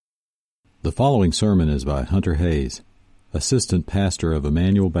The following sermon is by Hunter Hayes, Assistant Pastor of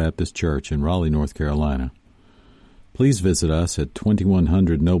Emmanuel Baptist Church in Raleigh, North Carolina. Please visit us at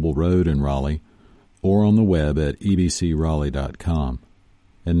 2100 Noble Road in Raleigh or on the web at ebcraleigh.com.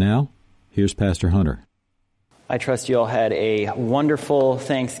 And now, here's Pastor Hunter. I trust you all had a wonderful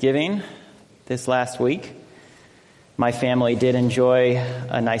Thanksgiving this last week. My family did enjoy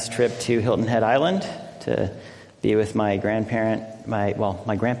a nice trip to Hilton Head Island to be with my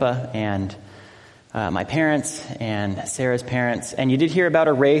my grandpa and my parents and Sarah's parents. And you did hear about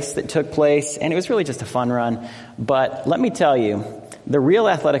a race that took place, and it was really just a fun run. But let me tell you, the real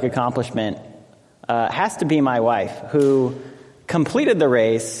athletic accomplishment has to be my wife, who completed the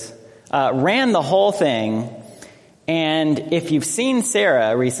race, ran the whole thing. And if you've seen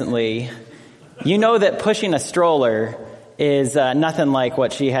Sarah recently, you know that pushing a stroller is nothing like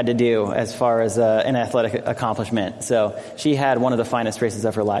what she had to do as far as an athletic accomplishment. So she had one of the finest races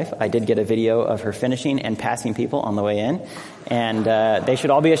of her life. I did get a video of her finishing and passing people on the way in, and they should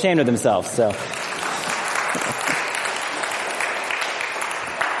all be ashamed of themselves. So,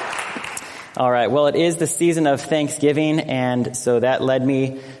 all right. Well, it is the season of Thanksgiving, and so that led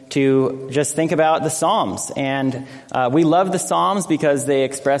me to just think about the Psalms. And we love the Psalms because they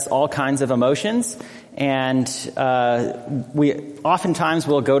express all kinds of emotions. And we oftentimes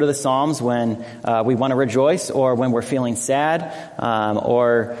will go to the Psalms when we want to rejoice, or when we're feeling sad,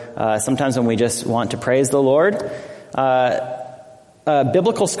 or sometimes when we just want to praise the Lord.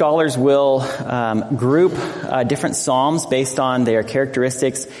 Biblical scholars will group different psalms based on their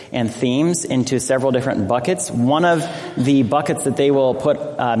characteristics and themes into several different buckets. One of the buckets that they will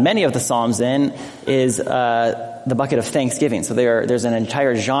put many of the psalms in is the bucket of thanksgiving. So there's an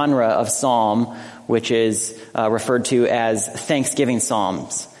entire genre of psalm which is referred to as thanksgiving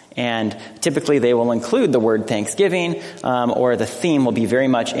psalms. And typically they will include the word thanksgiving, or the theme will be very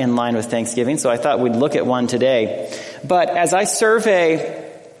much in line with thanksgiving. So I thought we'd look at one today. But as I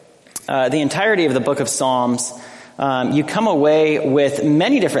survey the entirety of the book of Psalms, you come away with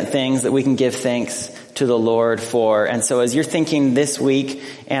many different things that we can give thanks to the Lord for. And so as you're thinking this week,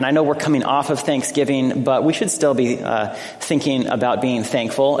 and I know we're coming off of Thanksgiving, but we should still be thinking about being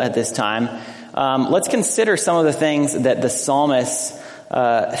thankful at this time. Let's consider some of the things that the psalmists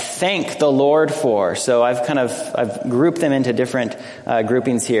thank the Lord for. So I've grouped them into different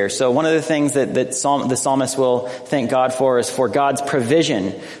groupings here. So one of the things that the psalmist will thank God for is for God's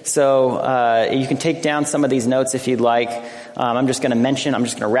provision. So you can take down some of these notes if you'd like. I'm just going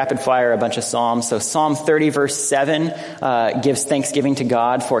to rapid fire a bunch of psalms. So Psalm 30 verse 7 gives thanksgiving to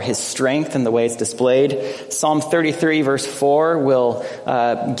God for his strength and the way it's displayed. Psalm 33 verse 4 will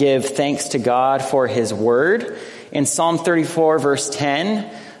give thanks to God for his word. In Psalm 34 verse 10,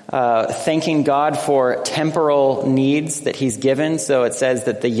 thanking God for temporal needs that he's given. So it says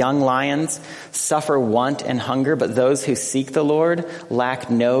that the young lions suffer want and hunger, but those who seek the Lord lack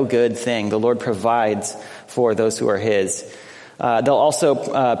no good thing. The Lord provides for those who are his. They'll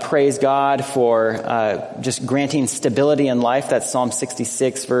also praise God for just granting stability in life. That's Psalm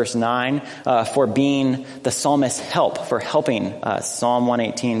 66 verse 9, for being the psalmist's help, for helping. Psalm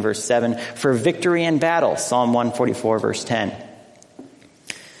 118 verse 7, for victory in battle. Psalm 144 verse 10.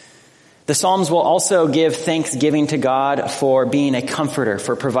 The Psalms will also give thanksgiving to God for being a comforter,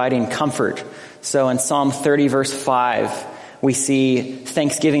 for providing comfort. So in Psalm 30 verse 5, we see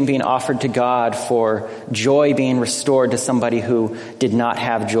thanksgiving being offered to God for joy being restored to somebody who did not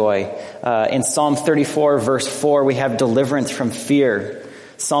have joy. In Psalm 34 verse 4, we have deliverance from fear.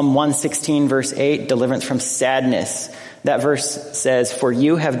 Psalm 116 verse 8, deliverance from sadness. That verse says, for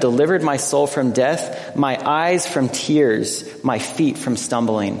you have delivered my soul from death, my eyes from tears, my feet from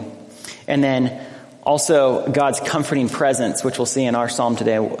stumbling. And then also God's comforting presence, which we'll see in our psalm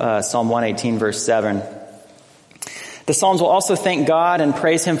today, Psalm 118 verse 7. The Psalms will also thank God and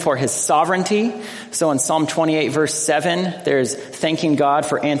praise him for his sovereignty. So in Psalm 28 verse 7, there's thanking God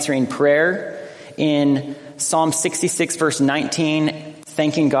for answering prayer. In Psalm 66 verse 19,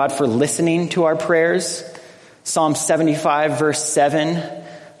 thanking God for listening to our prayers. Psalm 75 verse 7,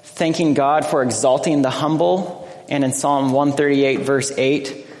 thanking God for exalting the humble. And in Psalm 138 verse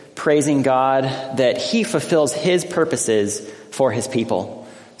 8, praising God that he fulfills his purposes for his people.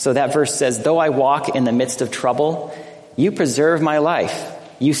 So that verse says, though I walk in the midst of trouble, you preserve my life.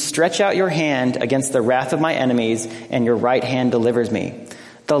 You stretch out your hand against the wrath of my enemies, and your right hand delivers me.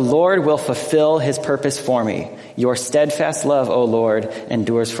 The Lord will fulfill his purpose for me. Your steadfast love, O Lord,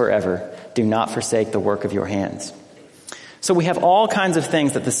 endures forever. Do not forsake the work of your hands. So we have all kinds of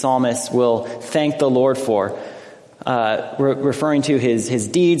things that the psalmist will thank the Lord for, referring to his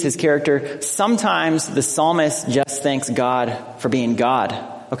deeds, his character. Sometimes the psalmist just thanks God for being God.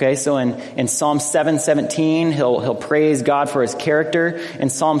 Okay, so in Psalm 7:17, he'll praise God for his character. In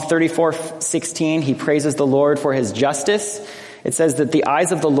Psalm 34:16, he praises the Lord for his justice. It says that the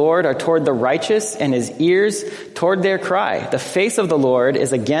eyes of the Lord are toward the righteous and his ears toward their cry. The face of the Lord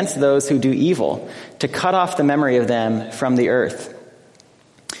is against those who do evil, to cut off the memory of them from the earth.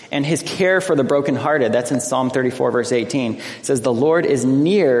 And his care for the brokenhearted, that's in Psalm 34, verse 18. It says, the Lord is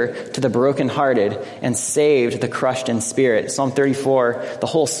near to the brokenhearted and saved the crushed in spirit. Psalm 34, the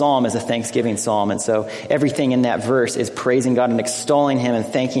whole psalm is a thanksgiving psalm. And so everything in that verse is praising God and extolling him and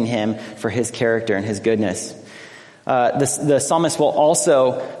thanking him for his character and his goodness. The psalmist will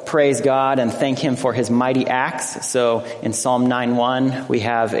also praise God and thank him for his mighty acts. So in Psalm 9:1, we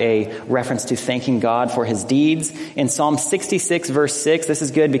have a reference to thanking God for his deeds. In Psalm 66, verse 6, this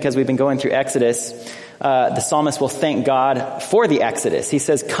is good because we've been going through Exodus. The psalmist will thank God for the Exodus. He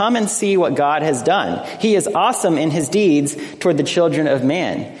says, come and see what God has done. He is awesome in his deeds toward the children of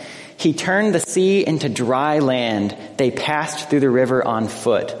man. He turned the sea into dry land. They passed through the river on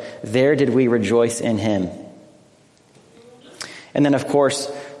foot. There did we rejoice in him. And then, of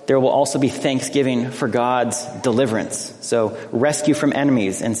course, there will also be thanksgiving for God's deliverance. So rescue from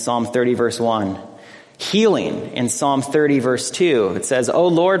enemies in Psalm 30, verse 1. Healing in Psalm 30, verse 2. It says, O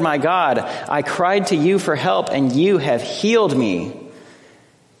Lord my God, I cried to you for help, and you have healed me.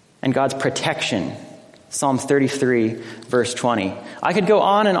 And God's protection. Psalm 33, verse 20. I could go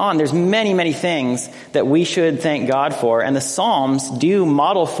on and on. There's many, many things that we should thank God for. And the Psalms do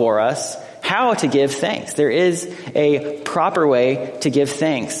model for us how to give thanks. There is a proper way to give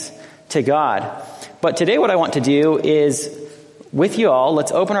thanks to God. But today what I want to do is, with you all,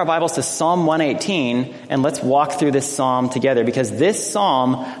 let's open our Bibles to Psalm 118 and let's walk through this psalm together, because this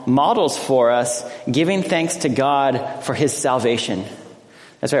psalm models for us giving thanks to God for his salvation.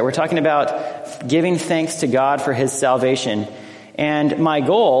 That's right, we're talking about giving thanks to God for his salvation. And my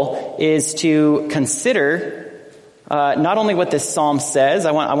goal is to consider not only what this psalm says,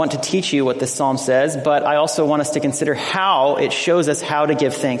 I want to teach you what this psalm says, but I also want us to consider how it shows us how to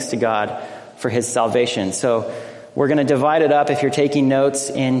give thanks to God for his salvation. So we're going to divide it up, if you're taking notes,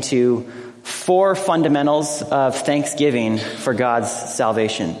 into 4 fundamentals of thanksgiving for God's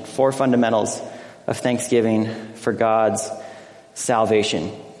salvation. 4 fundamentals of thanksgiving for God's salvation.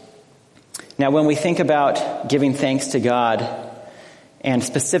 Now, when we think about giving thanks to God, and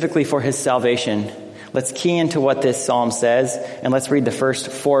specifically for his salvation, let's key into what this psalm says, and let's read the first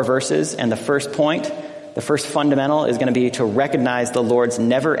 4 verses. And the first point, the first fundamental, is going to be to recognize the Lord's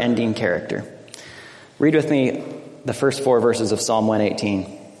never-ending character. Read with me the first 4 verses of Psalm 118.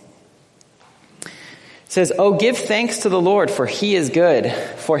 It says, Oh, give thanks to the Lord, for he is good,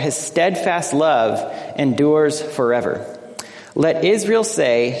 for his steadfast love endures forever. Let Israel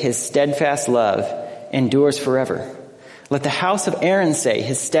say, his steadfast love endures forever. Let the house of Aaron say,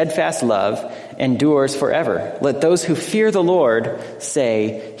 his steadfast love endures forever. Let those who fear the Lord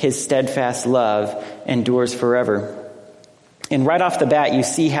say, his steadfast love endures forever. And right off the bat, you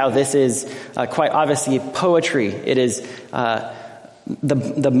see how this is quite obviously poetry. It is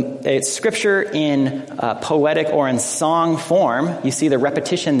it's scripture in poetic or in song form. You see the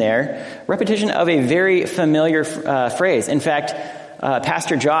repetition there. Repetition of a very familiar phrase. In fact,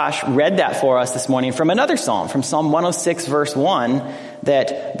 Pastor Josh read that for us this morning from another psalm, from Psalm 106, verse 1,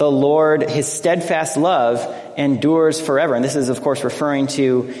 that the Lord, his steadfast love endures forever. And this is, of course, referring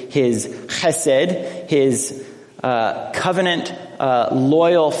to his chesed, his covenant,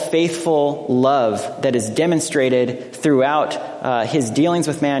 loyal, faithful love that is demonstrated throughout his dealings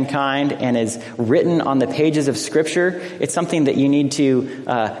with mankind and is written on the pages of Scripture. It's something that you need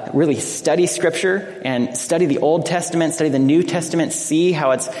to really study Scripture and study the Old Testament, study the New Testament, see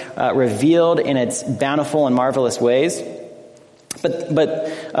how it's revealed in its bountiful and marvelous ways.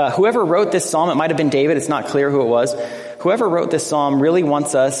 But whoever wrote this psalm, it might have been David, it's not clear who it was. Whoever wrote this psalm really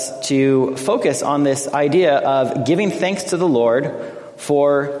wants us to focus on this idea of giving thanks to the Lord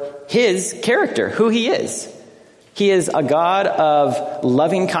for his character, who he is. He is a God of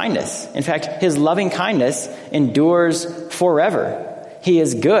loving kindness. In fact, his loving kindness endures forever. He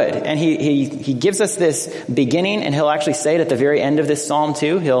is good, and he gives us this beginning, and he'll actually say it at the very end of this psalm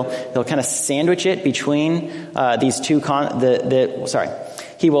too. He'll kind of sandwich it between these two.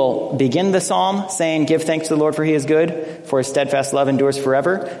 He will begin the psalm saying, "Give thanks to the Lord, for he is good, for his steadfast love endures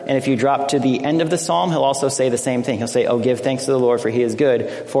forever." And if you drop to the end of the psalm, he'll also say the same thing. He'll say, "Oh, give thanks to the Lord, for he is good,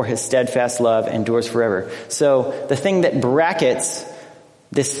 for his steadfast love endures forever." So the thing that brackets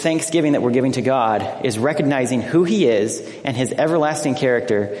this thanksgiving that we're giving to God is recognizing who he is and his everlasting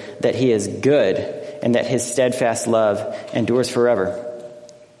character, that he is good and that his steadfast love endures forever.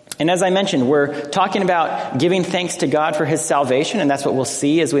 And as I mentioned, we're talking about giving thanks to God for his salvation, and that's what we'll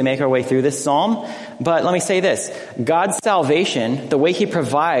see as we make our way through this psalm. But let me say this. God's salvation, the way he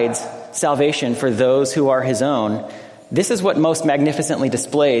provides salvation for those who are his own, this is what most magnificently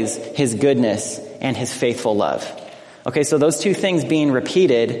displays his goodness and his faithful love. Okay, so those two things being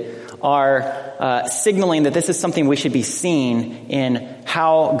repeated are signaling that this is something we should be seeing in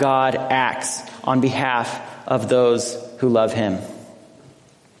how God acts on behalf of those who love him.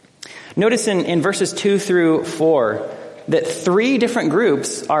 Notice in verses 2 through 4 that 3 different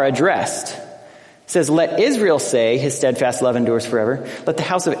groups are addressed. It says, let Israel say, his steadfast love endures forever. Let the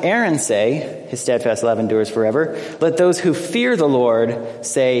house of Aaron say, his steadfast love endures forever. Let those who fear the Lord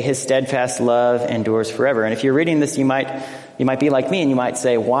say, his steadfast love endures forever. And if you're reading this, you might be like me and you might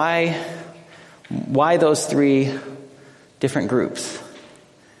say, why those 3 different groups?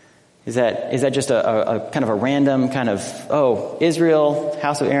 Is that just a kind of a random kind of, Israel,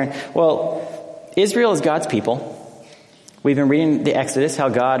 house of Aaron? Well, Israel is God's people. We've been reading the Exodus, how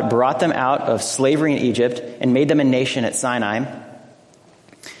God brought them out of slavery in Egypt and made them a nation at Sinai.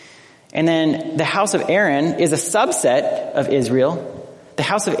 And then the house of Aaron is a subset of Israel. The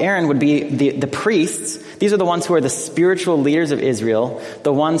house of Aaron would be the priests. These are the ones who are the spiritual leaders of Israel,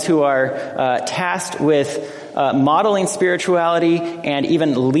 the ones who are tasked with modeling spirituality and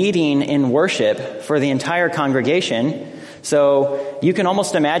even leading in worship for the entire congregation. So you can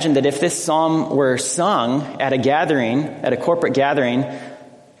almost imagine that if this psalm were sung at a gathering, at a corporate gathering,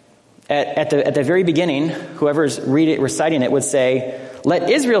 at the very beginning, whoever's reciting it would say, let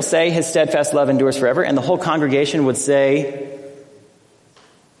Israel say his steadfast love endures forever, and the whole congregation would say,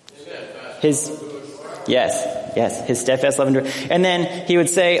 his steadfast love endures. And then he would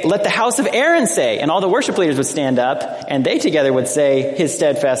say, let the house of Aaron say, and all the worship leaders would stand up, and they together would say, his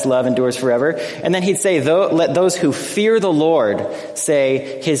steadfast love endures forever. And then he'd say, let those who fear the Lord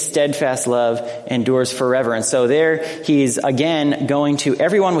say, his steadfast love endures forever. And so there he's again going to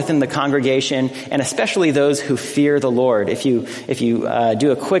everyone within the congregation, and especially those who fear the Lord. If you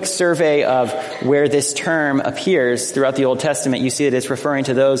do a quick survey of where this term appears throughout the Old Testament, you see that it's referring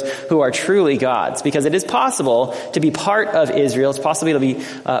to those who are truly God's, because it is possible to be part of Israel. It's possible to be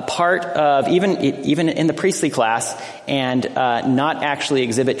part of even in the priestly class and not actually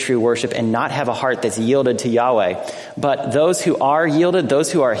exhibit true worship and not have a heart that's yielded to Yahweh. But those who are yielded,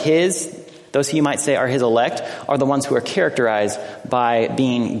 those who are those who you might say are his elect, are the ones who are characterized by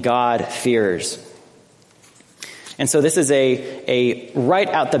being God-fearers. And so this is a right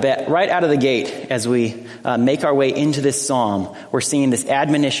out of the gate as we make our way into this psalm. We're seeing this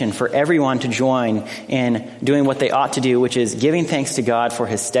admonition for everyone to join in doing what they ought to do, which is giving thanks to God for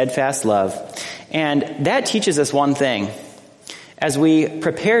his steadfast love. And that teaches us one thing. As we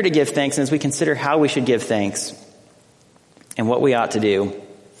prepare to give thanks and as we consider how we should give thanks and what we ought to do,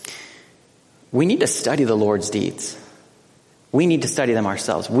 we need to study the Lord's deeds. We need to study them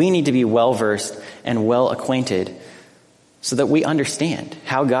ourselves. We need to be well-versed and well-acquainted so that we understand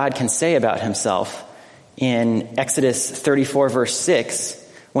how God can say about himself in Exodus 34, verse 6,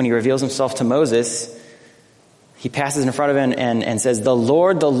 when he reveals himself to Moses. He passes in front of him and says, the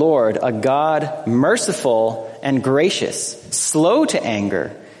Lord, a God merciful and gracious, slow to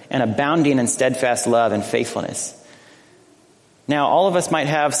anger, and abounding in steadfast love and faithfulness. Now, all of us might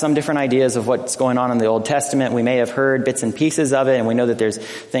have some different ideas of what's going on in the Old Testament. We may have heard bits and pieces of it, and we know that there's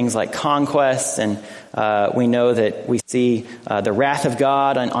things like conquests, and we know that we see the wrath of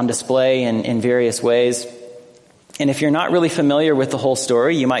God on display in various ways. And if you're not really familiar with the whole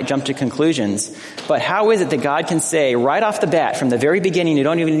story, you might jump to conclusions. But how is it that God can say right off the bat, from the very beginning, you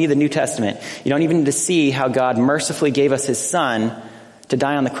don't even need the New Testament, you don't even need to see how God mercifully gave us his Son to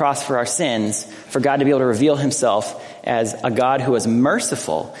die on the cross for our sins, for God to be able to reveal himself as a God who is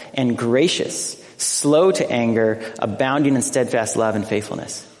merciful and gracious, slow to anger, abounding in steadfast love and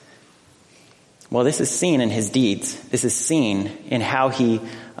faithfulness? Well, this is seen in his deeds. This is seen in how he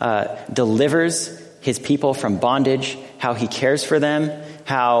delivers his people from bondage, how he cares for them,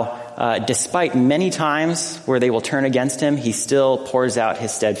 how despite many times where they will turn against him, he still pours out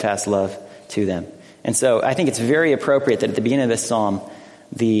his steadfast love to them. And so I think it's very appropriate that at the beginning of this psalm,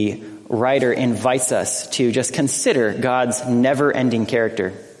 the writer invites us to just consider God's never-ending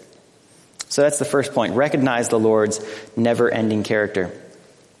character. So that's the first point. Recognize the Lord's never-ending character.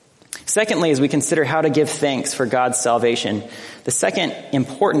 Secondly, as we consider how to give thanks for God's salvation, the second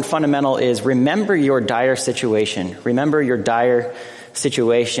important fundamental is remember your dire situation. Remember your dire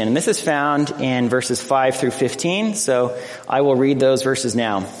situation. And this is found in verses 5 through 15. So I will read those verses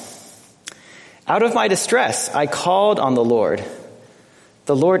now. Out of my distress, I called on the Lord.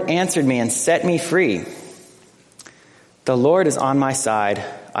 The Lord answered me and set me free. The Lord is on my side.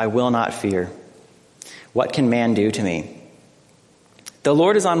 I will not fear. What can man do to me? The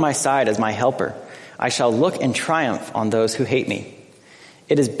Lord is on my side as my helper. I shall look in triumph on those who hate me.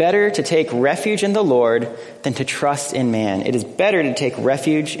 It is better to take refuge in the Lord than to trust in man. It is better to take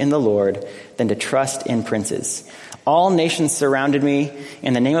refuge in the Lord than to trust in princes. All nations surrounded me.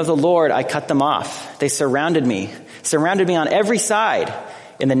 In the name of the Lord, I cut them off. They surrounded me on every side.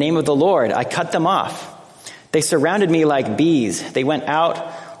 In the name of the Lord, I cut them off. They surrounded me like bees. They went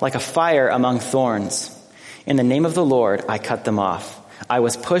out like a fire among thorns. In the name of the Lord, I cut them off. I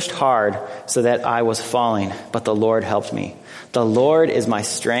was pushed hard so that I was falling, but the Lord helped me. The Lord is my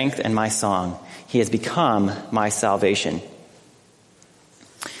strength and my song. He has become my salvation.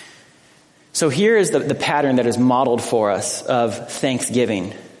 So here is the pattern that is modeled for us of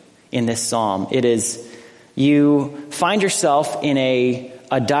thanksgiving in this psalm. It is you find yourself in a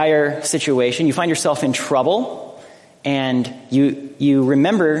dire situation. You find yourself in trouble, and you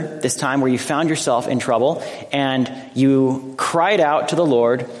remember this time where you found yourself in trouble, and you cried out to the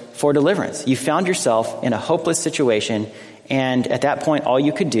Lord for deliverance. You found yourself in a hopeless situation, and at that point, all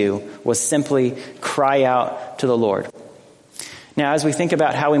you could do was simply cry out to the Lord. Now, as we think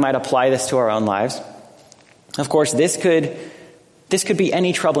about how we might apply this to our own lives, of course, this could be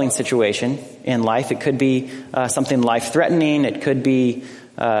any troubling situation in life. It could be something life-threatening. It could be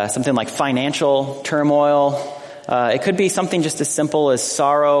something like financial turmoil. It could be something just as simple as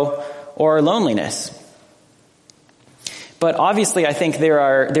sorrow or loneliness. But obviously, I think there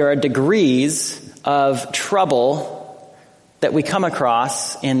are degrees of trouble that we come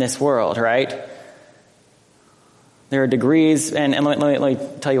across in this world, right? There are degrees, and let me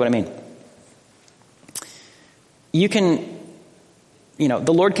tell you what I mean.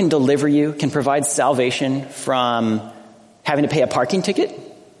 The Lord can deliver you, can provide salvation from having to pay a parking ticket,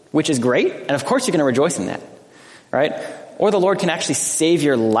 which is great, and of course you're going to rejoice in that, right? Or the Lord can actually save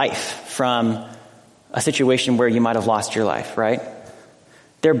your life from a situation where you might have lost your life, right?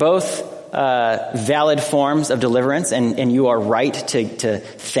 They're both valid forms of deliverance, and you are right to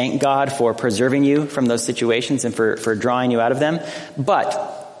thank God for preserving you from those situations and for drawing you out of them. But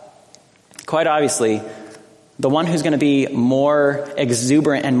quite obviously, the one who's going to be more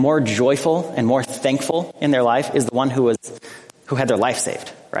exuberant and more joyful and more thankful in their life is the one who had their life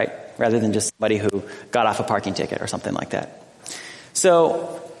saved, right? Rather than just somebody who got off a parking ticket or something like that.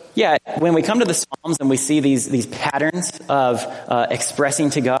 So, yeah, when we come to the Psalms and we see these patterns of expressing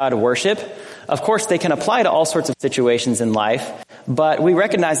to God worship, of course they can apply to all sorts of situations in life, but we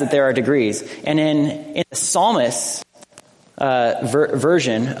recognize that there are degrees. And in the psalmist's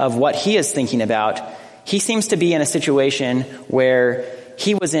version of what he is thinking about, he seems to be in a situation where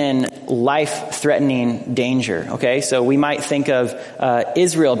he was in life-threatening danger, okay? So we might think of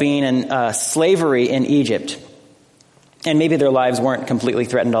Israel being in slavery in Egypt. And maybe their lives weren't completely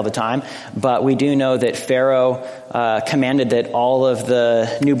threatened all the time, but we do know that Pharaoh commanded that all of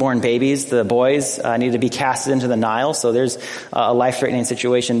the newborn babies, the boys, needed to be casted into the Nile. So there's a life-threatening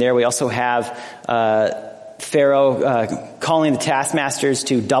situation there. We also have Pharaoh calling the taskmasters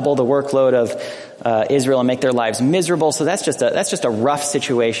to double the workload of Israel and make their lives miserable. So that's just a rough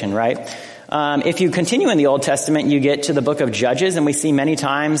situation, right? If you continue in the Old Testament, you get to the book of Judges, and we see many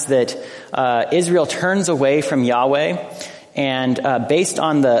times that Israel turns away from Yahweh, and based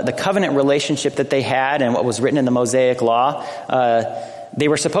on the covenant relationship that they had and what was written in the Mosaic Law, they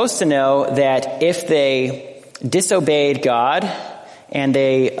were supposed to know that if they disobeyed God and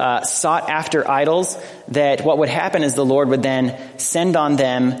they sought after idols, that what would happen is the Lord would then send on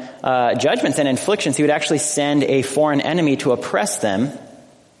them judgments and inflictions. He would actually send a foreign enemy to oppress them,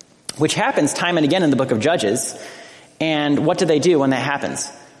 which happens time and again in the book of Judges. And what do they do when that happens?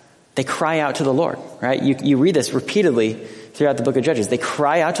 They cry out to the Lord, right? You read this repeatedly throughout the book of Judges. They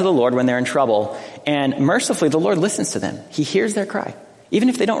cry out to the Lord when they're in trouble, and mercifully the Lord listens to them. He hears their cry. Even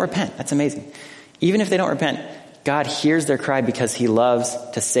if they don't repent, that's amazing. Even if they don't repent, God hears their cry because he loves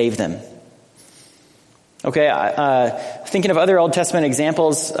to save them. Okay, thinking of other Old Testament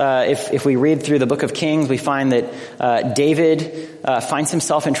examples, if we read through the book of Kings, we find that David finds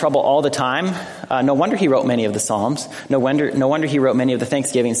himself in trouble all the time. No wonder he wrote many of the Psalms. No wonder he wrote many of the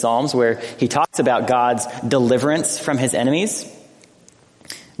Thanksgiving Psalms where he talks about God's deliverance from his enemies.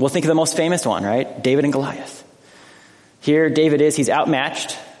 We'll think of the most famous one, right? David and Goliath. Here David he's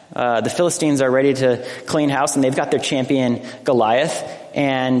outmatched. The Philistines are ready to clean house, and they've got their champion Goliath.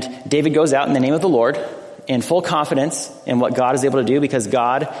 And David goes out in the name of the Lord in full confidence in what God is able to do, because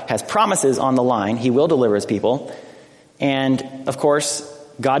God has promises on the line. He will deliver his people. And, of course,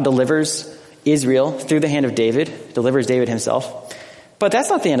 God delivers Israel through the hand of David, delivers David himself. But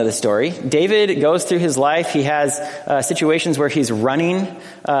that's not the end of the story. David goes through his life. He has situations where he's running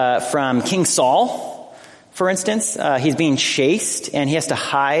from King Saul, for instance. He's being chased, and he has to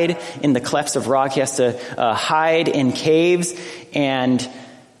hide in the clefts of rock. He has to hide in caves, and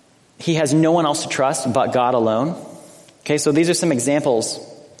he has no one else to trust but God alone. Okay, so these are some examples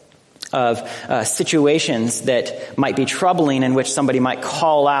of situations that might be troubling, in which somebody might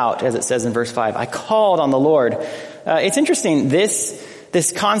call out, as it says in verse 5, I called on the Lord. It's interesting,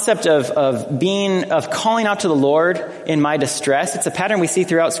 this concept of calling out to the Lord in my distress, it's a pattern we see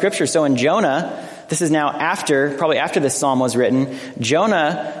throughout Scripture. So in Jonah, this is now probably after this psalm was written,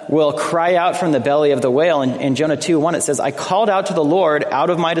 Jonah will cry out from the belly of the whale. In Jonah 2:1, it says, I called out to the Lord out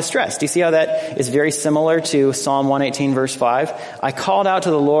of my distress. Do you see how that is very similar to Psalm 118, verse 5? I called out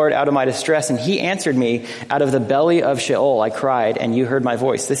to the Lord out of my distress, and he answered me. Out of the belly of Sheol I cried, and you heard my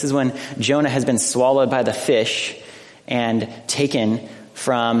voice. This is when Jonah has been swallowed by the fish and taken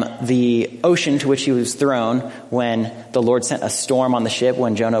from the ocean to which he was thrown when the Lord sent a storm on the ship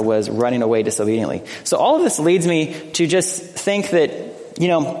when Jonah was running away disobediently. So all of this leads me to just think that,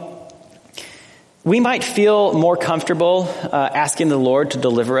 we might feel more comfortable asking the Lord to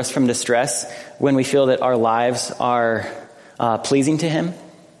deliver us from distress when we feel that our lives are pleasing to him,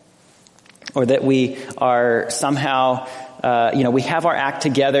 or that we are somehow, we have our act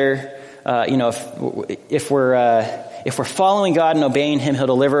together. If we're following God and obeying him, he'll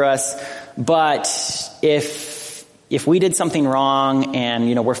deliver us. But if we did something wrong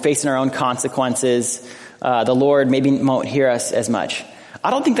and, we're facing our own consequences, the Lord maybe won't hear us as much. I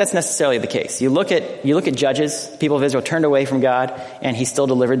don't think that's necessarily the case. You look at Judges, people of Israel turned away from God and he still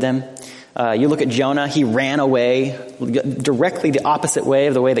delivered them. You look at Jonah, he ran away directly the opposite way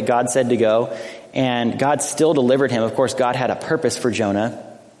of the way that God said to go, and God still delivered him. Of course, God had a purpose for Jonah.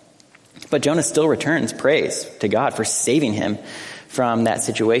 But Jonah still returns praise to God for saving him from that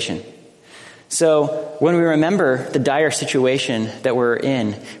situation. So when we remember the dire situation that we're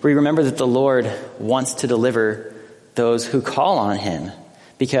in, we remember that the Lord wants to deliver those who call on him,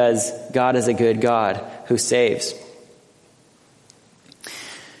 because God is a good God who saves.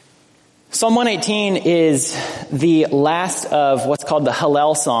 Psalm 118 is the last of what's called the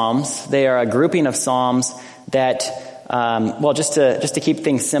Hallel Psalms. They are a grouping of psalms that, just to keep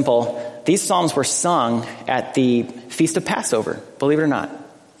things simple, these psalms were sung at the Feast of Passover, believe it or not.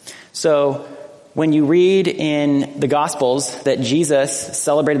 So when you read in the Gospels that Jesus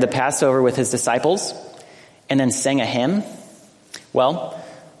celebrated the Passover with his disciples and then sang a hymn, well,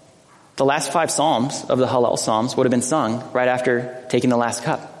 the last 5 psalms of the Hallel Psalms would have been sung right after taking the last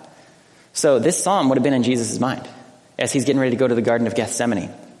cup. So this psalm would have been in Jesus' mind as he's getting ready to go to the Garden of Gethsemane.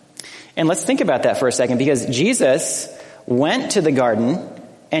 And let's think about that for a second, because Jesus went to the garden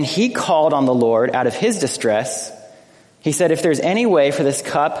and he called on the Lord out of his distress. He said, if there's any way for this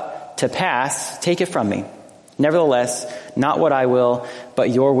cup to pass, take it from me. Nevertheless, not what I will, but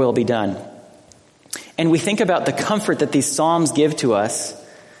your will be done. And we think about the comfort that these psalms give to us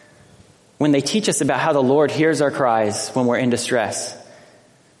when they teach us about how the Lord hears our cries when we're in distress.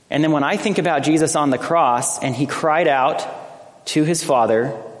 And then when I think about Jesus on the cross and he cried out to his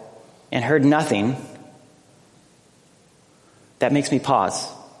Father and heard nothing, that makes me pause.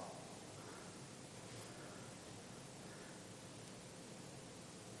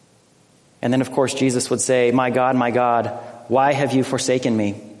 And then, of course, Jesus would say, my God, why have you forsaken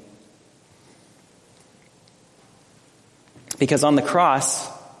me? Because on the cross,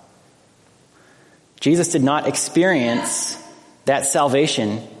 Jesus did not experience that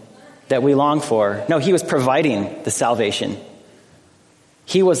salvation that we long for. No, he was providing the salvation.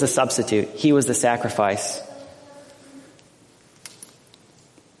 He was the substitute. He was the sacrifice.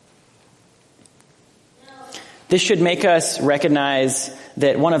 This should make us recognize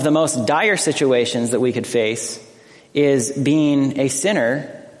that one of the most dire situations that we could face is being a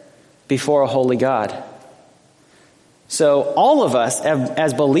sinner before a holy God. So all of us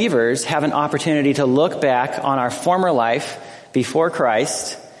as believers have an opportunity to look back on our former life before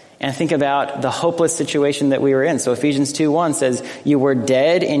Christ and think about the hopeless situation that we were in. So Ephesians 2:1 says, you were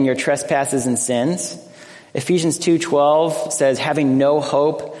dead in your trespasses and sins. Ephesians 2:12 says, having no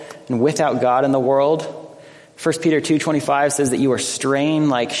hope and without God in the world. 1 Peter 2:25 says that you were straying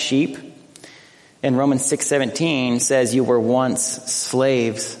like sheep. And Romans 6:17 says you were once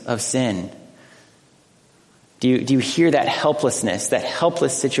slaves of sin. Do you hear that helplessness, that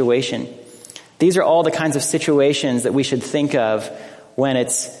helpless situation? These are all the kinds of situations that we should think of when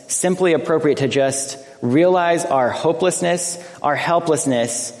it's simply appropriate to just realize our hopelessness, our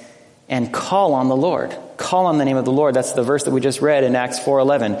helplessness, and call on the Lord. Call on the name of the Lord. That's the verse that we just read in Acts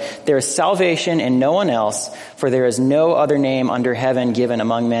 4:11. There is salvation in no one else, for there is no other name under heaven given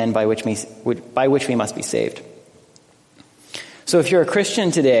among men by which we must be saved. So if you're a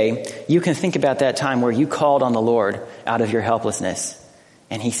Christian today, you can think about that time where you called on the Lord out of your helplessness,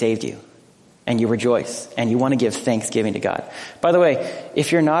 and he saved you, and you rejoice, and you want to give thanksgiving to God. By the way,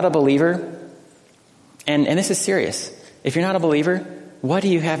 if you're not a believer, and this is serious, if you're not a believer, what do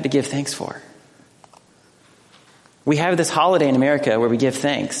you have to give thanks for? We have this holiday in America where we give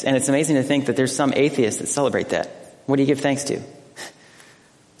thanks, and it's amazing to think that there's some atheists that celebrate that. What do you give thanks to?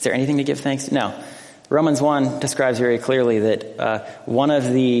 Is there anything to give thanks to? No. Romans 1 describes very clearly that one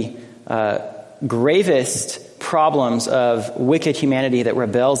of the gravest problems of wicked humanity that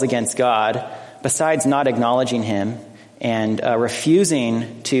rebels against God, besides not acknowledging him and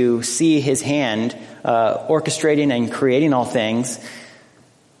refusing to see his hand orchestrating and creating all things,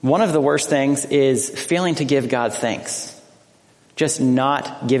 one of the worst things is failing to give God thanks. Just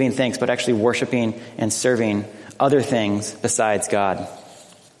not giving thanks, but actually worshiping and serving other things besides God.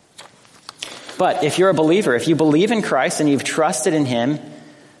 But if you're a believer, if you believe in Christ and you've trusted in him,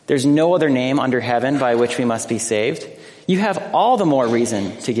 there's no other name under heaven by which we must be saved. You have all the more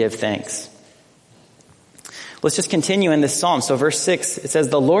reason to give thanks. Let's just continue in this psalm. So verse 6, it says,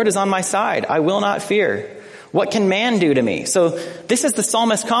 "The Lord is on my side. I will not fear. What can man do to me?" So this is the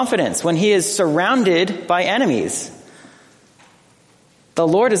psalmist's confidence when he is surrounded by enemies. The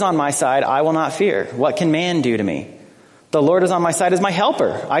Lord is on my side. I will not fear. What can man do to me? The Lord is on my side as my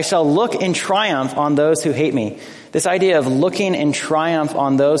helper. I shall look in triumph on those who hate me. This idea of looking in triumph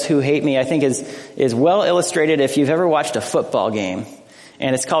on those who hate me, I think is well illustrated if you've ever watched a football game.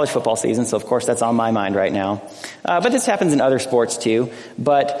 And it's college football season, so of course that's on my mind right now. But this happens in other sports too.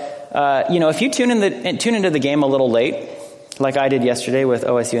 But, if you tune into the game a little late, like I did yesterday with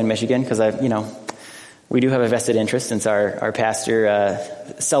OSU and Michigan, because we do have a vested interest since our pastor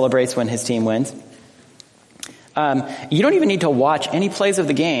celebrates when his team wins. You don't even need to watch any plays of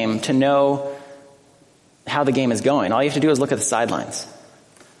the game to know how the game is going. All you have to do is look at the sidelines.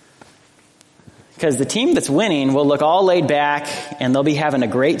 Because the team that's winning will look all laid back and they'll be having a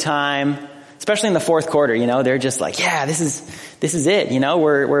great time, especially in the fourth quarter. They're just like, yeah, this is it.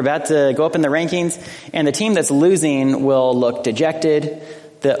 We're about to go up in the rankings, and the team that's losing will look dejected.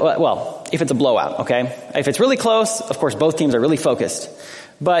 If it's a blowout, okay? If it's really close, of course, both teams are really focused.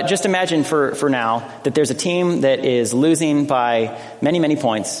 But just imagine for now that there's a team that is losing by many, many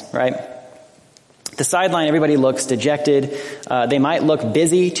points, right? The sideline, everybody looks dejected. They might look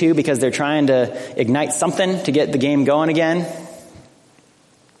busy too because they're trying to ignite something to get the game going again.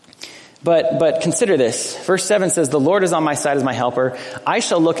 But consider this. Verse 7 says, "The Lord is on my side as my helper. I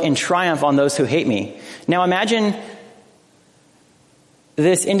shall look in triumph on those who hate me." Now imagine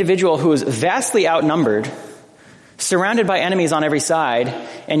this individual who is vastly outnumbered, surrounded by enemies on every side,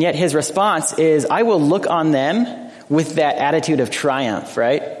 and yet his response is, I will look on them with that attitude of triumph,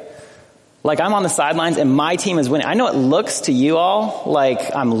 right? Like I'm on the sidelines and my team is winning. I know it looks to you all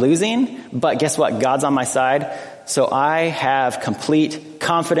like I'm losing, but guess what? God's on my side. So I have complete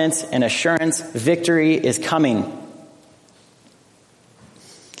confidence and assurance. Victory is coming.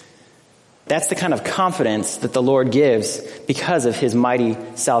 That's the kind of confidence that the Lord gives because of his mighty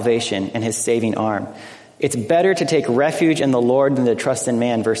salvation and his saving arm. It's better to take refuge in the Lord than to trust in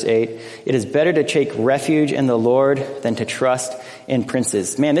man, verse 8. It is better to take refuge in the Lord than to trust in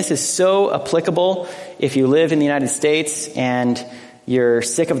princes. Man, this is so applicable if you live in the United States and you're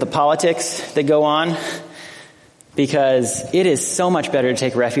sick of the politics that go on, because it is so much better to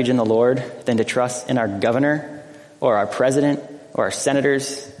take refuge in the Lord than to trust in our governor or our president or our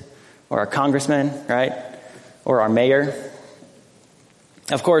senators or our congressman, right? Or our mayor.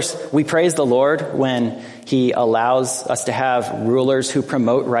 Of course, we praise the Lord when he allows us to have rulers who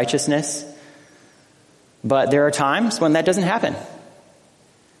promote righteousness. But there are times when that doesn't happen.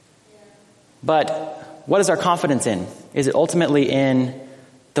 But what is our confidence in? Is it ultimately in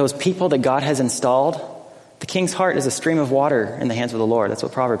those people that God has installed? The king's heart is a stream of water in the hands of the Lord. That's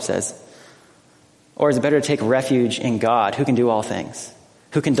what Proverbs says. Or is it better to take refuge in God, who can do all things,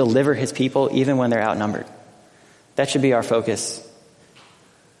 who can deliver his people even when they're outnumbered? That should be our focus.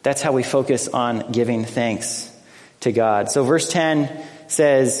 That's how we focus on giving thanks to God. So verse 10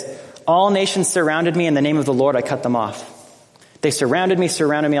 says, "All nations surrounded me. In the name of the Lord, I cut them off. They surrounded me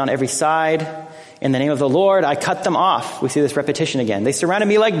on every side. In the name of the Lord, I cut them off." We see this repetition again. They surrounded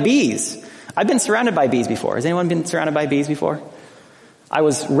me like bees. I've been surrounded by bees before. Has anyone been surrounded by bees before? I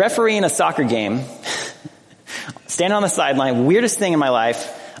was refereeing a soccer game, standing on the sideline, weirdest thing in my life.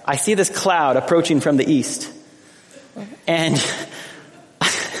 I see this cloud approaching from the east. And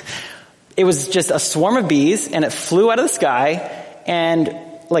it was just a swarm of bees, and it flew out of the sky and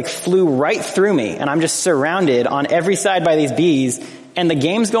like flew right through me. And I'm just surrounded on every side by these bees, and the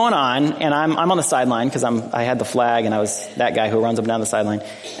game's going on, and I'm on the sideline because I had the flag, and I was that guy who runs up and down the sideline.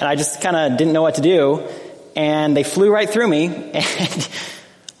 And I just kind of didn't know what to do, and they flew right through me. And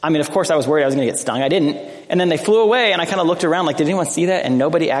I mean, of course I was worried I was going to get stung. I didn't. And then they flew away, and I kind of looked around like, did anyone see that? And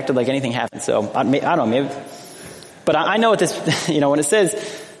nobody acted like anything happened. So I don't know, maybe. But I know what this, when it says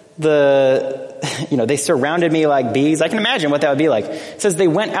they surrounded me like bees, I can imagine what that would be like. It says they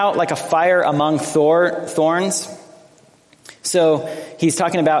went out like a fire among thorns. So he's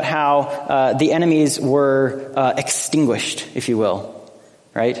talking about how the enemies were extinguished, if you will,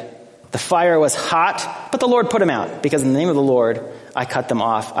 right? The fire was hot, but the Lord put them out, because in the name of the Lord, I cut them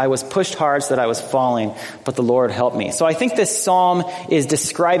off. I was pushed hard so that I was falling, but the Lord helped me. So I think this psalm is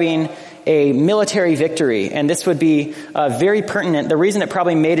describing a military victory, and this would be very pertinent. The reason it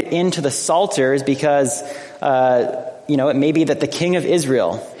probably made it into the Psalter is because, it may be that the king of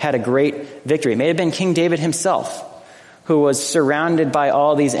Israel had a great victory. It may have been King David himself, who was surrounded by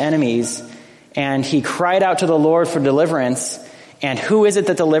all these enemies, and he cried out to the Lord for deliverance. And who is it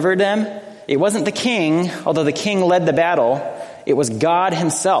that delivered them? It wasn't the king, although the king led the battle. It was God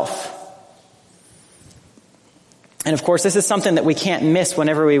himself. And of course, this is something that we can't miss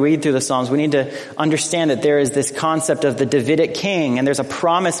whenever we read through the Psalms. We need to understand that there is this concept of the Davidic king, and there's a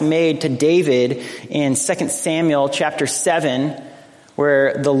promise made to David in 2 Samuel chapter 7,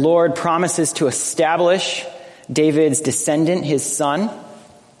 where the Lord promises to establish David's descendant, his son,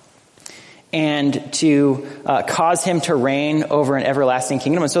 and to cause him to reign over an everlasting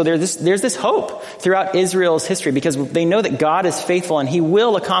kingdom. And so there's this hope throughout Israel's history, because they know that God is faithful and he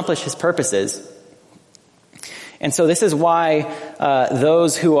will accomplish his purposes. And so this is why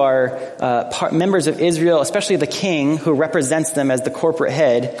those who are members of Israel, especially the king who represents them as the corporate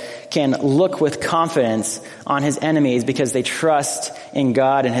head, can look with confidence on his enemies, because they trust in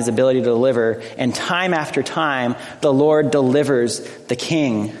God and his ability to deliver. And time after time, the Lord delivers the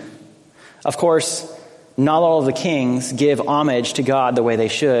king. Of course, not all of the kings give homage to God the way they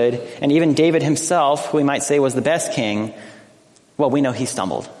should. And even David himself, who we might say was the best king, well, we know he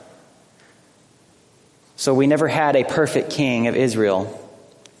stumbled. So we never had a perfect king of Israel.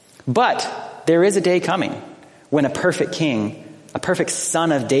 But there is a day coming when a perfect king, a perfect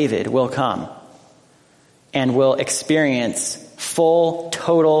son of David will come and will experience full,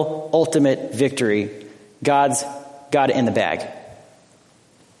 total, ultimate victory. God's got it in the bag.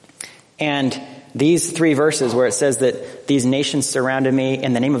 And these 3 verses where it says that these nations surrounded me,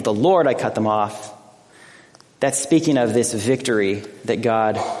 in the name of the Lord I cut them off, that's speaking of this victory that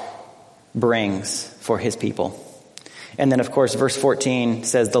God brings for his people. And then, of course, verse 14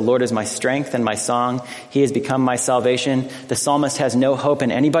 says, the Lord is my strength and my song. He has become my salvation. The psalmist has no hope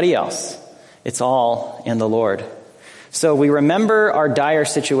in anybody else. It's all in the Lord. So we remember our dire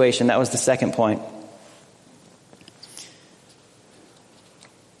situation. That was the second point.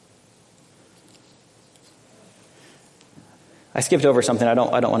 I skipped over something I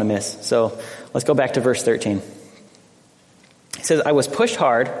don't want to miss. So let's go back to verse 13. It says, I was pushed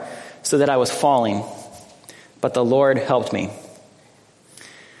hard so that I was falling, but the Lord helped me.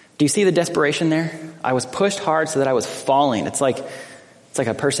 Do you see the desperation there? I was pushed hard so that I was falling. It's like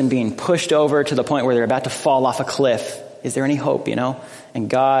a person being pushed over to the point where they're about to fall off a cliff. Is there any hope, And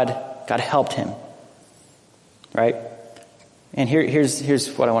God helped him. Right? And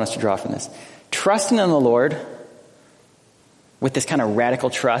here's what I want us to draw from this. Trusting in the Lord with this kind of radical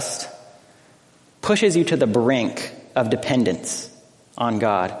trust pushes you to the brink of dependence on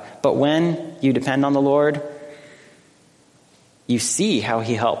God. But when you depend on the Lord, you see how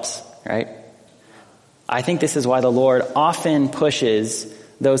he helps, right? I think this is why the Lord often pushes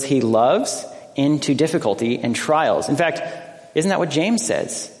those he loves into difficulty and trials. In fact, isn't that what James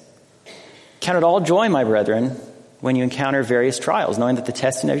says? Count it all joy, my brethren, when you encounter various trials, knowing that the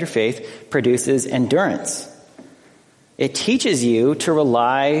testing of your faith produces endurance. It teaches you to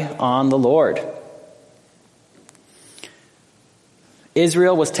rely on the Lord.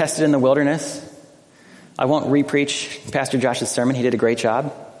 Israel was tested in the wilderness. I won't re-preach Pastor Josh's sermon. He did a great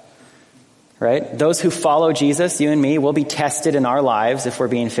job. Right? Those who follow Jesus, you and me, will be tested in our lives if we're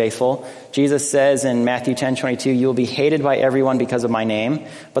being faithful. Jesus says in Matthew 10:22, you will be hated by everyone because of my name,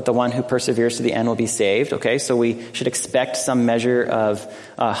 but the one who perseveres to the end will be saved. Okay, so we should expect some measure of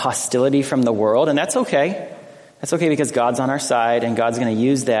hostility from the world, and that's okay. That's okay because God's on our side, and God's going to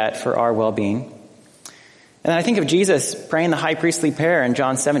use that for our well-being. And then I think of Jesus praying the high priestly prayer in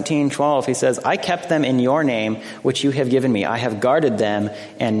John 17:12. He says, I kept them in your name, which you have given me. I have guarded them,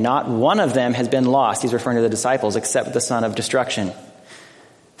 and not one of them has been lost. He's referring to the disciples, except the son of destruction.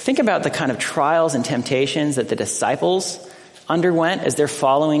 Think about the kind of trials and temptations that the disciples underwent as they're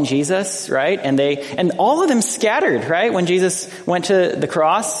following Jesus, right? And all of them scattered, right? When Jesus went to the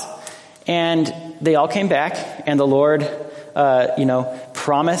cross, and they all came back, and the Lord,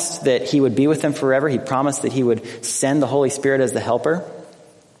 promised that he would be with them forever. He promised that he would send the Holy Spirit as the helper,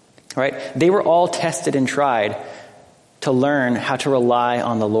 right? They were all tested and tried to learn how to rely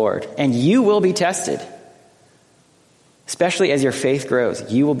on the Lord. And you will be tested. Especially as your faith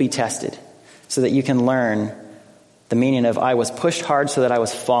grows, you will be tested so that you can learn the meaning of, I was pushed hard so that I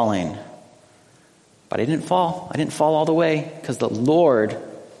was falling. But I didn't fall. I didn't fall all the way because the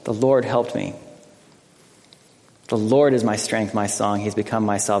Lord helped me. The Lord is my strength, my song. He's become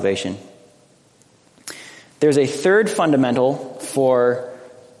my salvation. There's a third fundamental for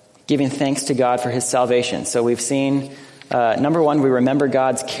giving thanks to God for his salvation. So we've seen, number one, we remember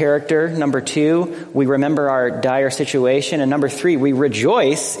God's character. Number two, we remember our dire situation. And number three, we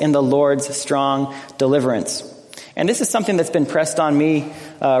rejoice in the Lord's strong deliverance. And this is something that's been pressed on me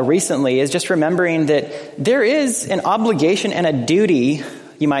recently, is just remembering that there is an obligation and a duty,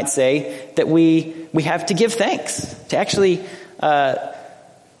 you might say, that we have to give thanks, to actually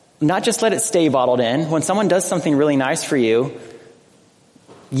not just let it stay bottled in. When someone does something really nice for you,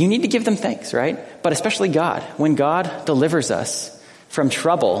 you need to give them thanks, right? But especially God. When God delivers us from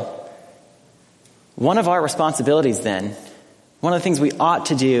trouble, one of our responsibilities then, one of the things we ought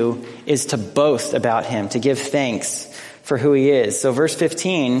to do is to boast about him, to give thanks for who he is. So verse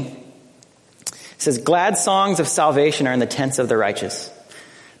 15 says, glad songs of salvation are in the tents of the righteous.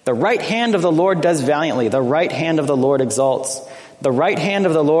 The right hand of the Lord does valiantly. The right hand of the Lord exalts. The right hand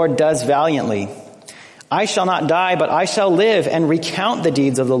of the Lord does valiantly. I shall not die, but I shall live and recount the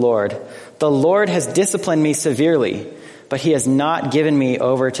deeds of the Lord. The Lord has disciplined me severely, but he has not given me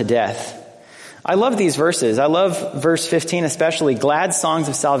over to death. I love these verses. I love verse 15 especially. Glad songs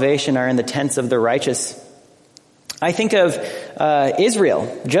of salvation are in the tents of the righteous. I think of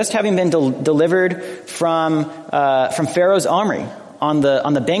Israel just having been delivered from Pharaoh's army on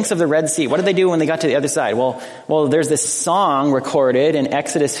the banks of the Red Sea. What did they do when they got to the other side? Well, there's this song recorded in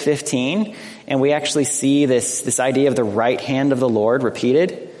Exodus 15, and we actually see this idea of the right hand of the Lord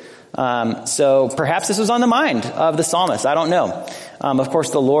repeated. So perhaps this was on the mind of the psalmist. I don't know. Of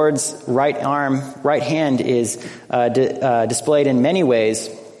course, the Lord's right hand is displayed in many ways.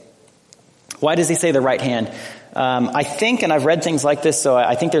 Why does he say the right hand? I think, and I've read things like this, so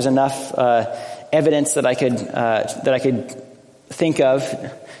I think there's enough evidence that I could think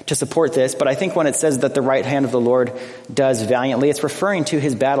of to support this. But I think when it says that the right hand of the Lord does valiantly, it's referring to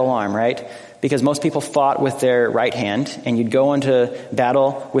his battle arm, right? Because most people fought with their right hand, and you'd go into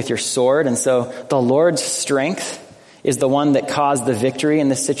battle with your sword. And so the Lord's strength is the one that caused the victory in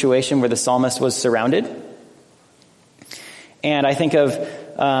this situation where the psalmist was surrounded. And I think of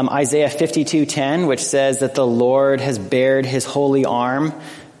Isaiah 52:10, which says that the Lord has bared his holy arm.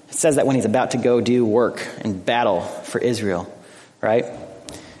 It says that when he's about to go do work and battle for Israel, right?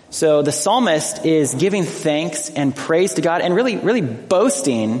 So the psalmist is giving thanks and praise to God and really, really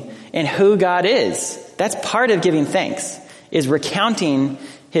boasting in who God is. That's part of giving thanks, is recounting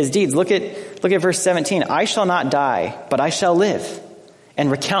his deeds. Look at verse 17. I shall not die, but I shall live and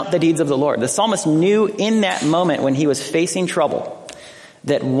recount the deeds of the Lord. The psalmist knew in that moment when he was facing trouble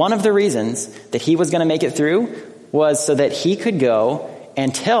that one of the reasons that he was going to make it through was so that he could go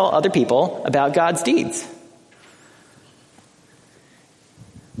and tell other people about God's deeds.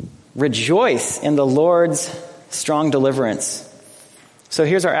 Rejoice in the Lord's strong deliverance. So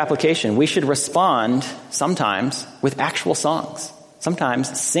here's our application. We should respond sometimes with actual songs.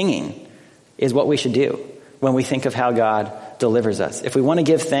 Sometimes singing is what we should do when we think of how God delivers us. If we want to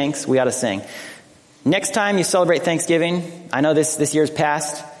give thanks, we ought to sing. Next time you celebrate Thanksgiving, I know this year's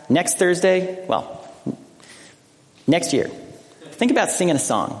passed. Next Thursday, next year, think about singing a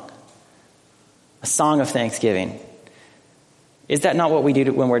song of Thanksgiving. Is that not what we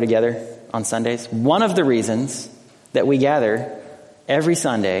do when we're together on Sundays? One of the reasons that we gather every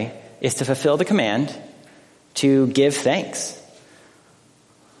Sunday is to fulfill the command to give thanks.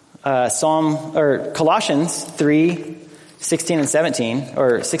 Colossians 3:16 and 17,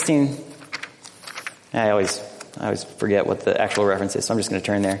 or 16. I always forget what the actual reference is, so I'm just going to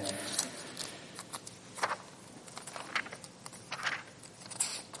turn there.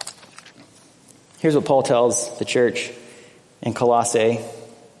 Here's what Paul tells the church in Colossae.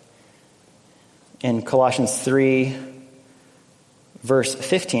 In Colossians 3, verse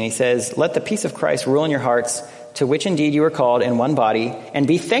 15, he says, let the peace of Christ rule in your hearts, to which indeed you are called in one body, and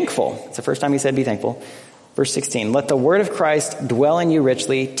be thankful. It's the first time he said be thankful. Verse 16, let the word of Christ dwell in you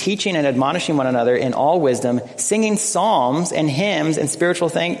richly, teaching and admonishing one another in all wisdom, singing psalms and hymns and spiritual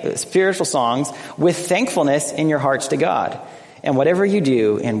songs with thankfulness in your hearts to God. And whatever you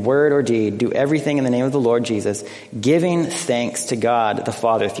do in word or deed, do everything in the name of the Lord Jesus, giving thanks to God the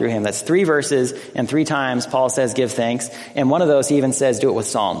Father through him. That's 3 verses, and 3 times Paul says give thanks. And one of those he even says do it with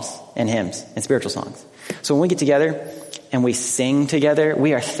psalms and hymns and spiritual songs. So when we get together and we sing together,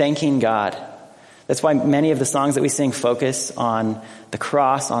 we are thanking God. That's why many of the songs that we sing focus on the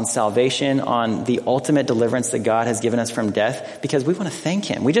cross, on salvation, on the ultimate deliverance that God has given us from death, because we want to thank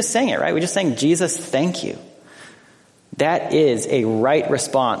him. We just sang it, right? We just sang, Jesus, thank you. That is a right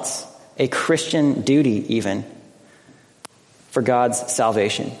response, a Christian duty even, for God's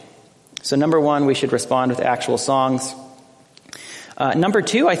salvation. So number 1, we should respond with actual songs. Number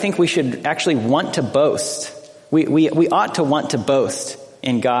 2, I think we should actually want to boast. We ought to want to boast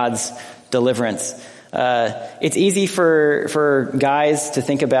in God's deliverance. It's easy for guys to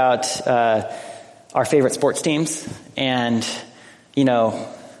think about our favorite sports teams. And, you know,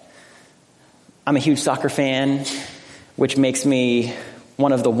 I'm a huge soccer fan, which makes me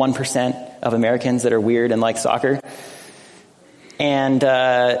one of the 1% of Americans that are weird and like soccer. And,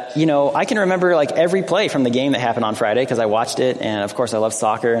 you know, I can remember like every play from the game that happened on Friday because I watched it. And of course I love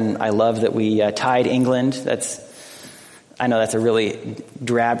soccer, and I love that we tied England. I know that's a really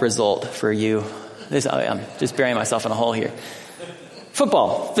drab result for you. I'm just burying myself in a hole here.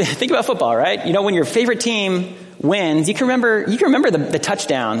 Football. Think about football, right? You know, when your favorite team wins, you can remember the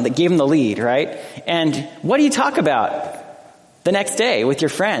touchdown that gave them the lead, right? And what do you talk about the next day with your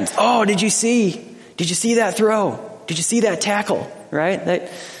friends? Oh, did you see that throw? Did you see that tackle? Right?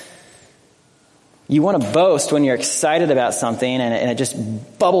 You want to boast when you're excited about something and it just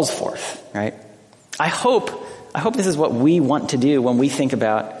bubbles forth, right? I hope this is what we want to do when we think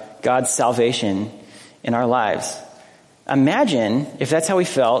about God's salvation in our lives. Imagine if that's how we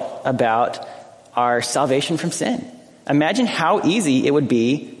felt about our salvation from sin. Imagine how easy it would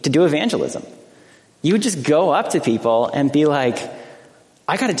be to do evangelism. You would just go up to people and be like,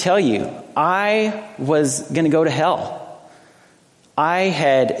 I got to tell you, I was going to go to hell. I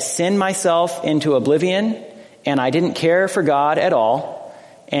had sinned myself into oblivion, and I didn't care for God at all.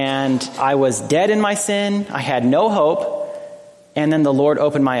 And I was dead in my sin. I had no hope. And then the Lord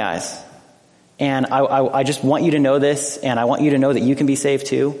opened my eyes. And I just want you to know this, and I want you to know that you can be saved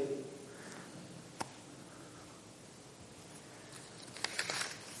too.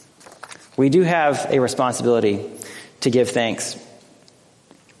 We do have a responsibility to give thanks.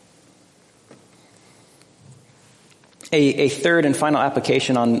 A third and final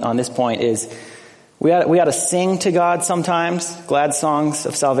application on this point is we ought to sing to God sometimes, glad songs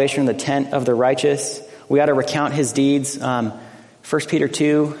of salvation in the tent of the righteous. We ought to recount his deeds. 1 Peter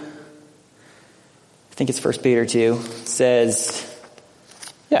 2, I think it's 1 Peter 2, says,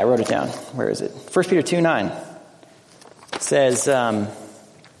 I wrote it down. Where is it? 1 Peter 2:9 says,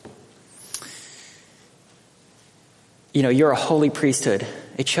 you're a holy priesthood,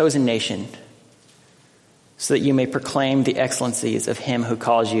 a chosen nation, so that you may proclaim the excellencies of him who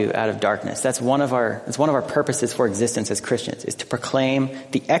calls you out of darkness. That's one of our purposes for existence as Christians, is to proclaim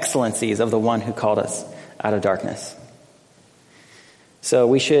the excellencies of the one who called us out of darkness. So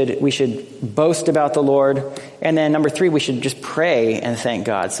we should boast about the Lord. And then number 3, we should just pray and thank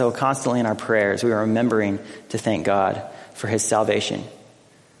God. So constantly in our prayers, we are remembering to thank God for his salvation.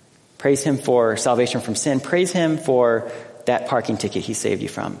 Praise him for salvation from sin. Praise him for that parking ticket he saved you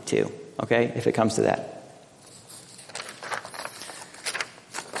from too. Okay? If it comes to that.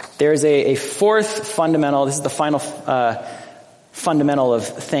 There's a fourth fundamental. This is the final fundamental of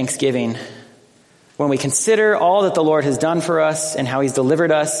thanksgiving. When we consider all that the Lord has done for us and how he's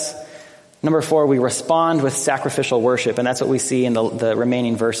delivered us, number 4, we respond with sacrificial worship. And that's what we see in the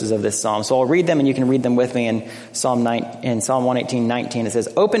remaining verses of this psalm. So I'll read them, and you can read them with me in Psalm 118:19. It says,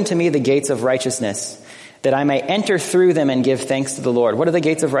 "Open to me the gates of righteousness, that I may enter through them and give thanks to the Lord." What are the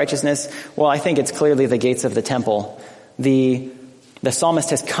gates of righteousness? Well, I think it's clearly the gates of the temple. The psalmist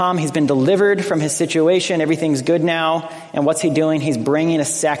has come. He's been delivered from his situation. Everything's good now. And what's he doing? He's bringing a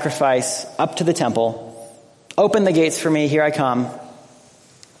sacrifice up to the temple. Open the gates for me. Here I come.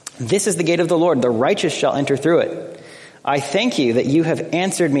 This is the gate of the Lord. The righteous shall enter through it. I thank you that you have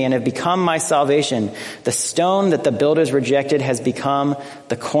answered me and have become my salvation. The stone that the builders rejected has become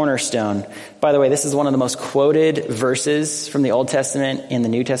the cornerstone. By the way, this is one of the most quoted verses from the Old Testament in the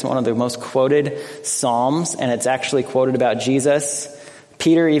New Testament, one of the most quoted Psalms, and it's actually quoted about Jesus.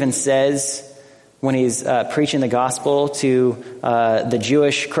 Peter even says, when he's preaching the gospel to the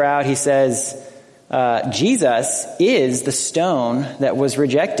Jewish crowd, he says, Jesus is the stone that was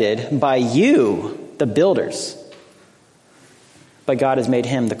rejected by you, the builders, but God has made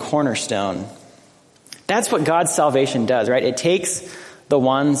him the cornerstone. That's what God's salvation does, right? It takes the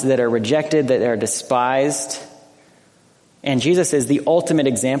ones that are rejected, that are despised, and Jesus is the ultimate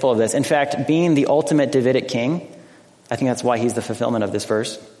example of this. In fact, being the ultimate Davidic king, I think that's why he's the fulfillment of this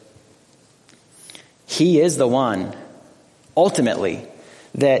verse. He is the one, ultimately,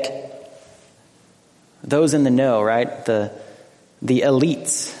 that those in the know, right? The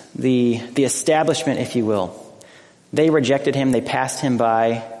elites, the establishment, if you will, they rejected him. They passed him by.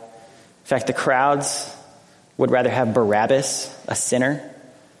 In fact, the crowds would rather have Barabbas, a sinner,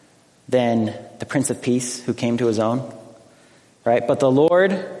 than the Prince of Peace who came to his own, right? But the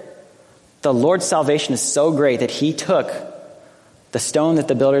Lord's salvation is so great that he took the stone that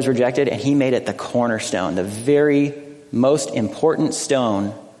the builders rejected and he made it the cornerstone, the very most important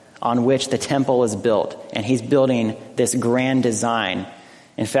stone on which the temple is built. And he's building this grand design.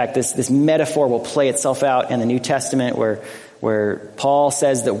 In fact, this metaphor will play itself out in the New Testament where Paul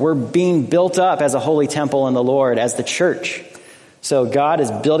says that we're being built up as a holy temple in the Lord, as the church. So God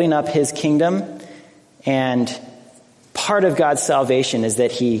is building up his kingdom, and part of God's salvation is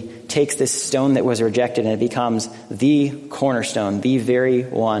that he takes this stone that was rejected and it becomes the cornerstone, the very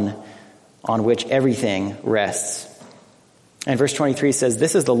one on which everything rests. And verse 23 says,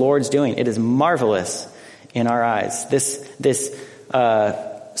 this is the Lord's doing. It is marvelous in our eyes. This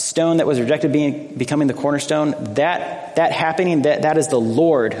stone that was rejected becoming the cornerstone, that happening, that is the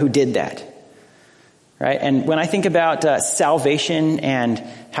Lord who did that. Right? And when I think about salvation and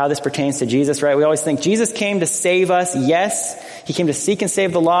how this pertains to Jesus, right, we always think Jesus came to save us. Yes, he came to seek and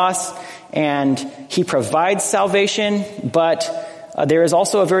save the lost, and he provides salvation, but there is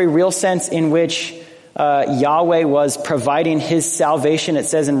also a very real sense in which Yahweh was providing his salvation. It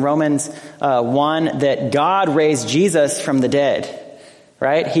says in Romans 1 that God raised Jesus from the dead.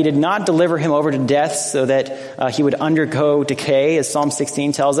 Right? He did not deliver him over to death so that he would undergo decay, as Psalm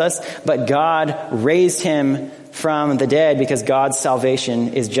 16 tells us, but God raised him from the dead because God's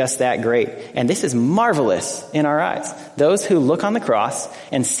salvation is just that great. And this is marvelous in our eyes. Those who look on the cross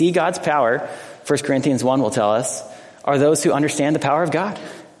and see God's power, 1 Corinthians 1 will tell us, are those who understand the power of God.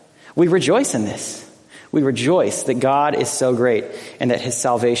 We rejoice in this. We rejoice that God is so great and that his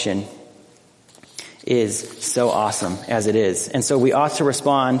salvation is so awesome as it is. And so we ought to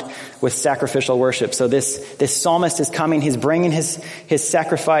respond with sacrificial worship. So this psalmist is coming, he's bringing his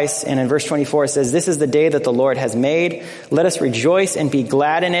sacrifice, and in verse 24 it says, this is the day that the Lord has made. Let us rejoice and be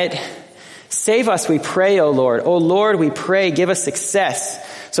glad in it. Save us, we pray, O Lord. O Lord, we pray, give us success.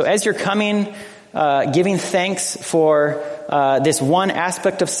 So as you're coming, giving thanks for this one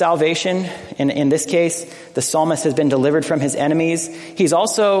aspect of salvation, in this case, the psalmist has been delivered from his enemies. He's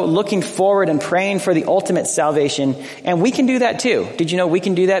also looking forward and praying for the ultimate salvation. And we can do that too. Did you know we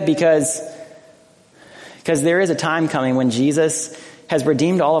can do that because there is a time coming when Jesus has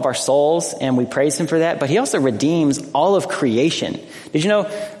redeemed all of our souls, and we praise him for that, but he also redeems all of creation. Did you know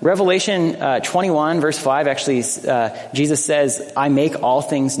Revelation 21 verse 5 actually, Jesus says, I make all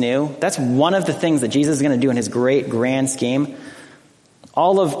things new. That's one of the things that Jesus is going to do in his great grand scheme.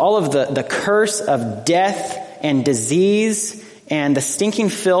 All of the curse of death and disease and the stinking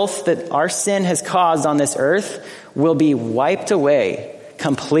filth that our sin has caused on this earth will be wiped away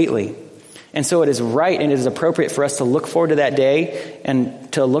completely. And so it is right and it is appropriate for us to look forward to that day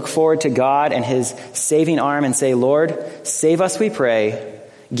and to look forward to God and his saving arm and say, Lord, save us, we pray.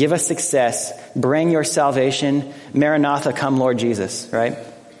 Give us success. Bring your salvation. Maranatha, come Lord Jesus, right?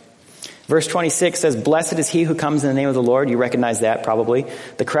 Verse 26 says, blessed is he who comes in the name of the Lord. You recognize that probably.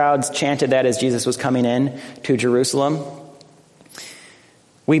 The crowds chanted that as Jesus was coming in to Jerusalem.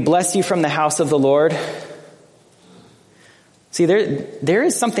 We bless you from the house of the Lord. See, there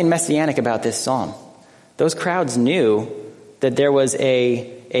is something messianic about this psalm. Those crowds knew that there was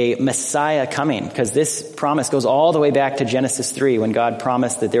a Messiah coming, because this promise goes all the way back to Genesis 3, when God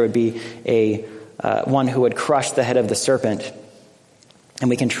promised that there would be a one who would crush the head of the serpent. And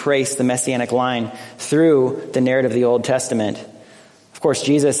we can trace the messianic line through the narrative of the Old Testament. Of course,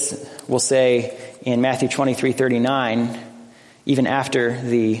 Jesus will say in Matthew 23:39, even after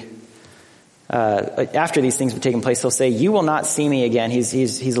these things have taken place, he'll say, you will not see me again.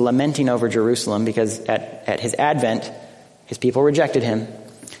 He's lamenting over Jerusalem because at his advent, his people rejected him.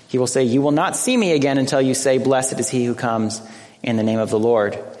 He will say, you will not see me again until you say, blessed is he who comes in the name of the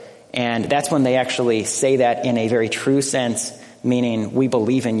Lord. And that's when they actually say that in a very true sense, meaning we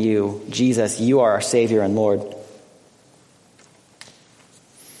believe in you, Jesus, you are our Savior and Lord.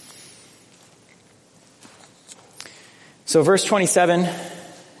 So verse 27,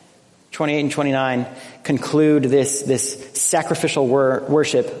 28 and 29 conclude this sacrificial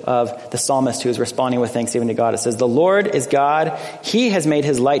worship of the psalmist who is responding with thanksgiving to God. It says, "The Lord is God. He has made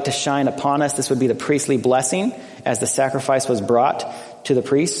his light to shine upon us." This would be the priestly blessing as the sacrifice was brought to the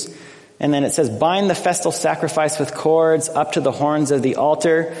priests. And then it says, "Bind the festal sacrifice with cords up to the horns of the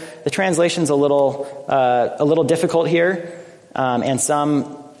altar." The translation's a little difficult here, and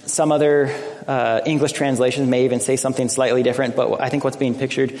some other English translations may even say something slightly different, but I think what's being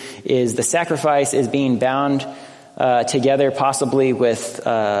pictured is the sacrifice is being bound together, possibly with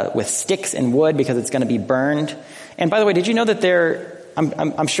sticks and wood, because it's going to be burned. And by the way, did you know that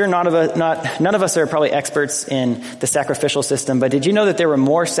I'm sure none of us are probably experts in the sacrificial system, but did you know that there were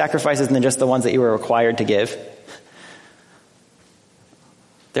more sacrifices than just the ones that you were required to give?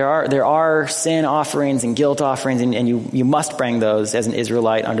 There are sin offerings and guilt offerings, and you must bring those as an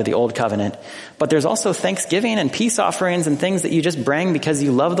Israelite under the Old Covenant. But there's also thanksgiving and peace offerings and things that you just bring because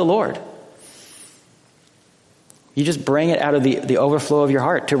you love the Lord. You just bring it out of the overflow of your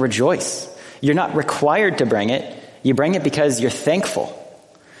heart to rejoice. You're not required to bring it. You bring it because you're thankful.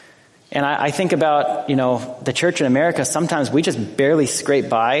 And I think about, the church in America. Sometimes we just barely scrape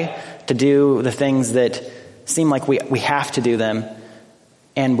by to do the things that seem like we have to do them.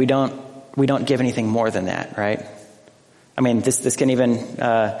 And we don't give anything more than that, right? I mean, this can even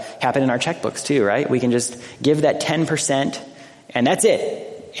happen in our checkbooks too, right? We can just give that 10% and that's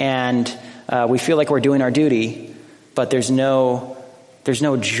it. And we feel like we're doing our duty, but there's no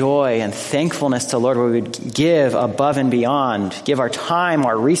joy and thankfulness to the Lord where we would give above and beyond, give our time,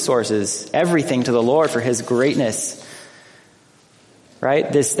 our resources, everything to the Lord for his greatness, right?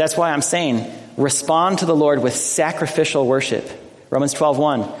 That's why I'm saying respond to the Lord with sacrificial worship. Romans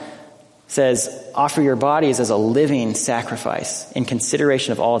 12:1 says, "Offer your bodies as a living sacrifice in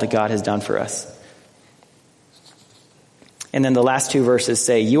consideration of all that God has done for us." And then the last two verses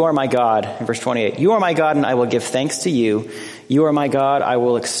say, "You are my God," in verse 28, "You are my God, and I will give thanks to you. You are my God, I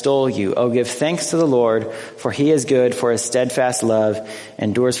will extol you. Oh, give thanks to the Lord, for he is good, for his steadfast love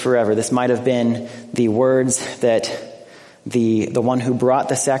endures forever." This might have been the words that the one who brought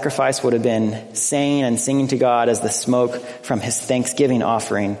the sacrifice would have been saying and singing to God as the smoke from his thanksgiving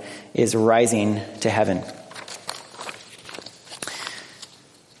offering is rising to heaven.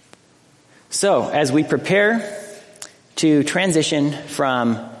 So, as we prepare to transition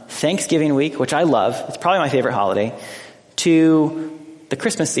from Thanksgiving week, which I love, it's probably my favorite holiday, to the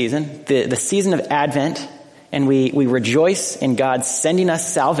Christmas season, the season of Advent, and we rejoice in God sending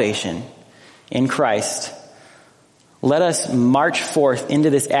us salvation in Christ, let us march forth into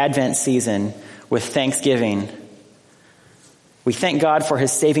this Advent season with thanksgiving. We thank God for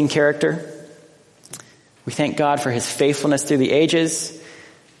his saving character. We thank God for his faithfulness through the ages.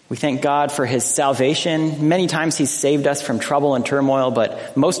 We thank God for his salvation. Many times he's saved us from trouble and turmoil,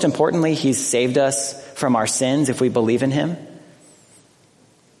 but most importantly, he's saved us from our sins if we believe in him.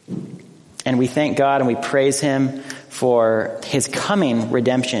 And we thank God and we praise him for his coming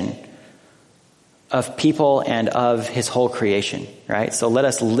redemption of people and of his whole creation, right? So let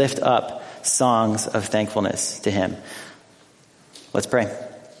us lift up songs of thankfulness to him. Let's pray.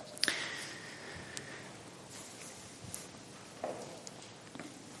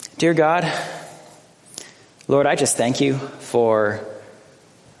 Dear God, Lord, I just thank you for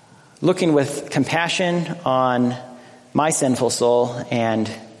looking with compassion on my sinful soul.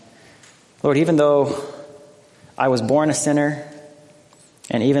 And Lord, even though I was born a sinner,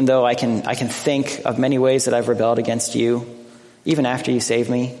 and even though I can think of many ways that I've rebelled against you, even after you saved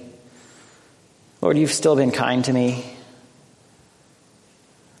me, Lord, you've still been kind to me.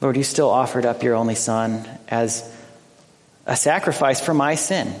 Lord, you still offered up your only Son as a sacrifice for my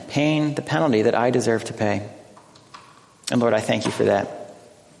sin, paying the penalty that I deserve to pay. And Lord, I thank you for that.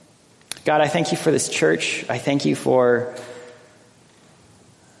 God, I thank you for this church. I thank you for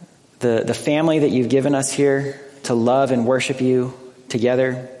the family that you've given us here to love and worship you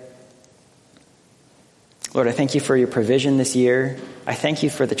together. Lord, I thank you for your provision this year. I thank you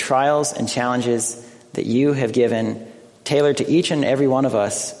for the trials and challenges that you have given, tailored to each and every one of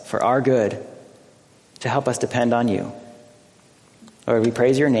us for our good, to help us depend on you. Lord, we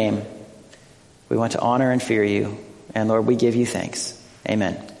praise your name. We want to honor and fear you. And Lord, we give you thanks.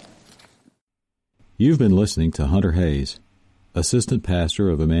 Amen. You've been listening to Hunter Hayes, Assistant Pastor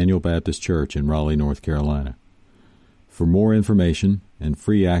of Emmanuel Baptist Church in Raleigh, North Carolina. For more information and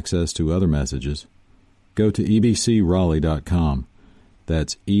free access to other messages, go to ebcraleigh.com.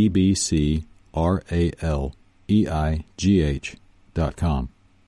 That's ebcraleigh.com.